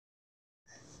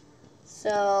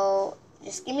So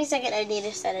just give me a second. I need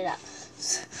to set it up.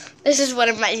 This is one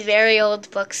of my very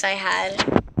old books I had.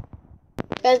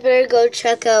 You guys better go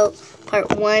check out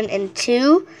part 1 and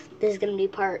 2. This is going to be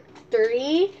part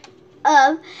 3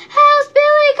 of House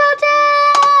Building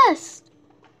Contest.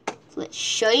 So let's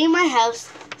show you my house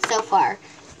so far.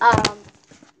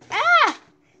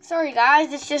 Sorry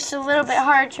guys, it's just a little bit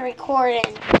hard to record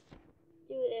and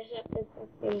do this at the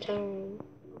same time.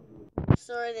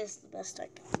 Sorry, this is the best I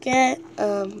can get.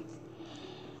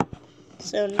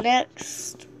 So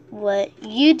next, what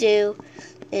you do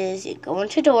is you go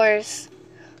into doors,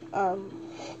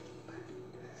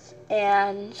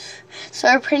 and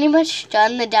so we're pretty much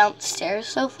done the downstairs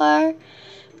so far.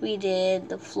 We did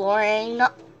the flooring,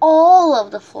 not all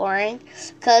of the flooring,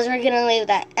 because we're gonna leave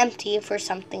that empty for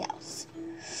something else.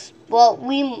 Well,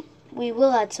 we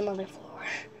will add some other floor.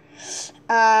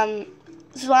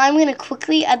 So I'm gonna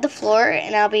quickly add the floor,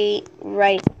 and I'll be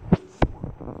right.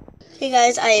 Okay,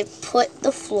 guys, I put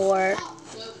the floor.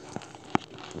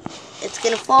 It's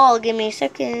gonna fall. Give me a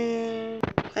second.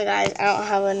 Okay, guys, I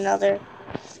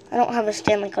don't have a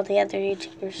stand like all the other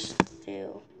YouTubers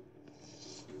do.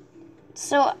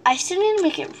 So I still need to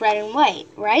make it red and white,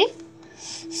 right?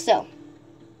 So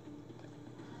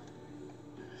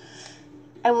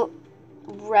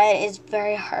red is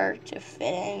very hard to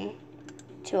fit in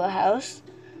to a house,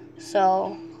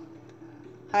 so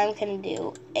I'm gonna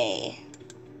do a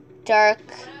dark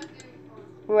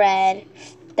red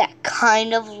that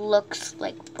kind of looks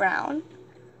like brown.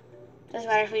 Doesn't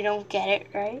matter if we don't get it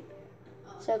right.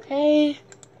 It's okay.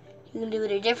 You can do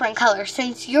it a different color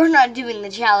since you're not doing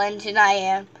the challenge and I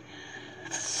am.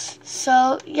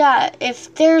 So yeah,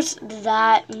 if there's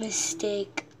that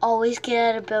mistake, always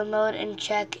get out of build mode and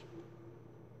check.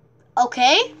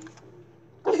 Okay?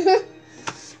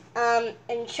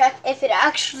 And check if it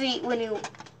actually,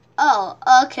 oh,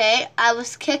 okay, I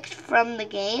was kicked from the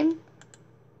game,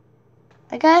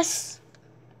 I guess.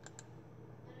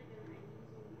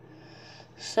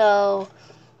 So,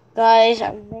 guys,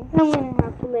 I think I'm going to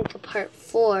have to make a part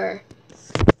 4.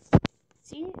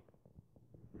 See?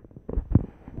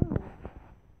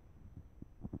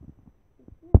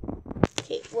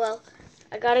 Okay, well,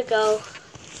 I gotta go,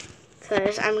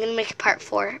 because I'm going to make a part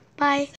 4. Bye.